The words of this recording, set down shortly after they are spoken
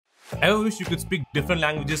Ever wish you could speak different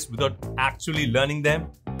languages without actually learning them?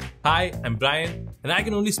 Hi, I'm Brian, and I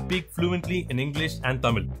can only speak fluently in English and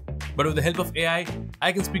Tamil. But with the help of AI,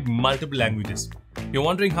 I can speak multiple languages. You're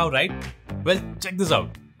wondering how, right? Well, check this out.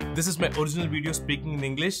 This is my original video speaking in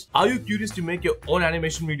English. Are you curious to make your own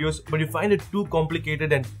animation videos, but you find it too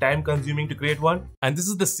complicated and time-consuming to create one? And this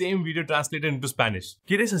is the same video translated into Spanish.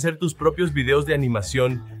 ¿Quieres hacer tus propios videos de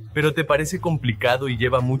animación, pero te parece complicado y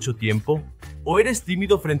lleva mucho tiempo? ¿O eres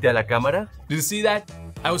tímido frente a la cámara? Did you see that?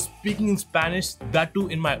 I was speaking in Spanish, that too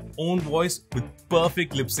in my own voice with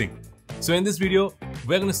perfect lip sync. So in this video,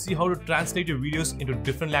 we're going to see how to translate your videos into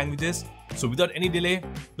different languages. So without any delay,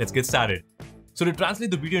 let's get started. So to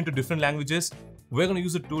translate the video into different languages, we're going to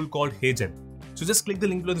use a tool called Heygen. So just click the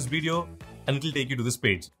link below this video and it will take you to this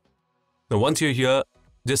page. Now once you're here,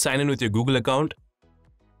 just sign in with your Google account.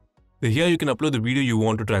 Here you can upload the video you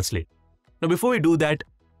want to translate. Now before we do that,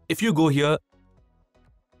 if you go here,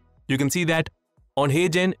 you can see that on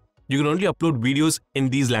Heygen, you can only upload videos in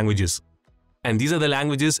these languages. And these are the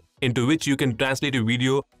languages into which you can translate a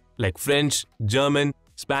video like French, German,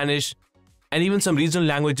 Spanish, and even some regional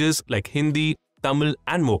languages like Hindi, Tamil,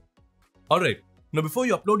 and more. Alright, now before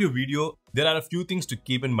you upload your video, there are a few things to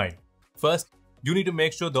keep in mind. First, you need to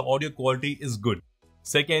make sure the audio quality is good.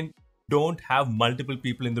 Second, don't have multiple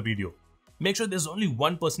people in the video. Make sure there's only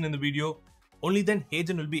one person in the video. Only then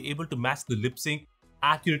Heygen will be able to match the lip sync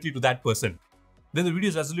accurately to that person. Then the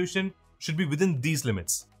video's resolution should be within these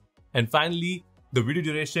limits. And finally, the video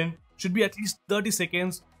duration should be at least 30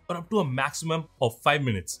 seconds or up to a maximum of 5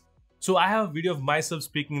 minutes. So I have a video of myself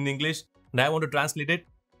speaking in English and I want to translate it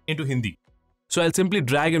into Hindi. So I'll simply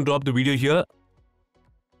drag and drop the video here.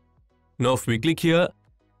 Now if we click here,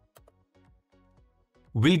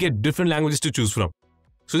 we'll get different languages to choose from.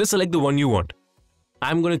 So just select the one you want.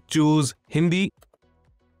 I'm going to choose Hindi.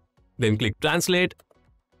 Then click translate.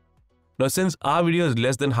 Now since our video is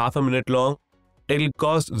less than half a minute long, it will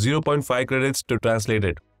cost 0.5 credits to translate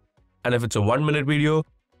it. And if it's a 1 minute video,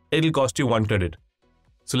 it will cost you 1 credit.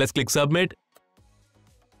 So let's click submit.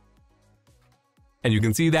 And you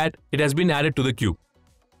can see that it has been added to the queue.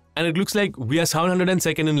 And it looks like we are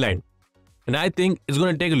 702nd in line. And I think it's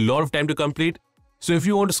going to take a lot of time to complete. So if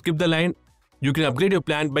you want to skip the line, you can upgrade your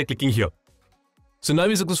plan by clicking here. So now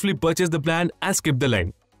we successfully purchased the plan and skipped the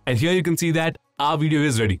line. And here you can see that our video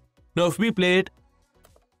is ready. Now if we play it.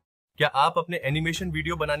 क्या आप अपने animation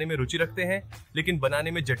video बनाने में रुचि रखते हैं, लेकिन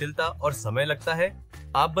बनाने में जटिलता और समय लगता है?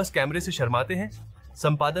 आप बस कैमरे से शर्माते हैं?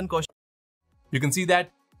 संपादन कौशल. You can see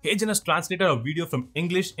that Heygen has translated our video from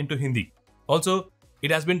English into Hindi. Also,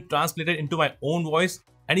 it has been translated into my own voice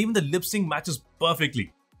and even the lip sync matches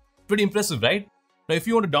perfectly. Pretty impressive, right? Now if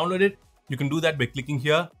you want to download it, you can do that by clicking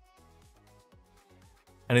here.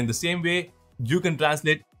 And in the same way, you can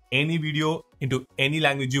translate any video into any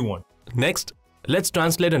language you want. Next, let's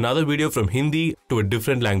translate another video from Hindi to a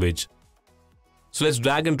different language. So let's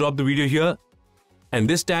drag and drop the video here. And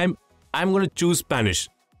this time, I'm going to choose Spanish.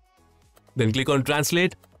 Then click on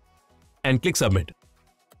translate and click submit.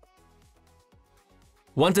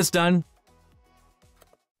 Once it's done,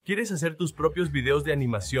 ¿quieres hacer tus propios videos de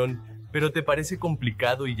animación, pero te parece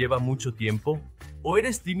complicado y lleva mucho tiempo? ¿O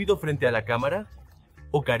eres tímido frente a la cámara?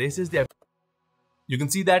 ¿O careces de... You can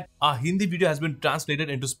see that our Hindi video has been translated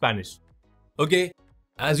into Spanish. Okay,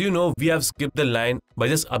 as you know, we have skipped the line by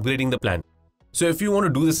just upgrading the plan. So if you want to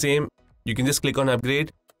do the same, you can just click on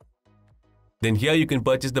upgrade. Then here you can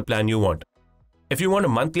purchase the plan you want. If you want a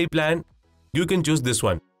monthly plan, you can choose this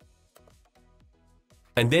one.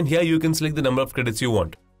 And then here you can select the number of credits you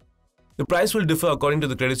want. The price will differ according to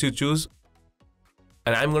the credits you choose.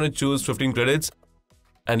 And I'm going to choose 15 credits.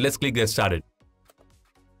 And let's click get started.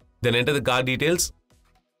 Then enter the card details.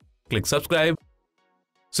 Click subscribe.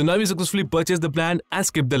 So now we successfully purchased the plan and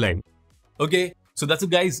skipped the line. Okay, so that's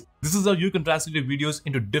it guys. This is how you can translate your videos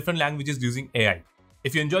into different languages using AI.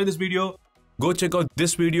 If you enjoyed this video, go check out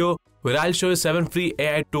this video where I'll show you 7 free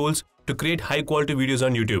AI tools to create high quality videos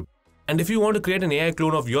on YouTube. And if you want to create an AI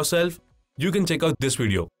clone of yourself, you can check out this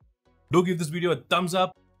video. Do give this video a thumbs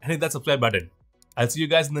up and hit that subscribe button. I'll see you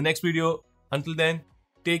guys in the next video. Until then,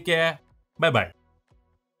 take care. Bye bye.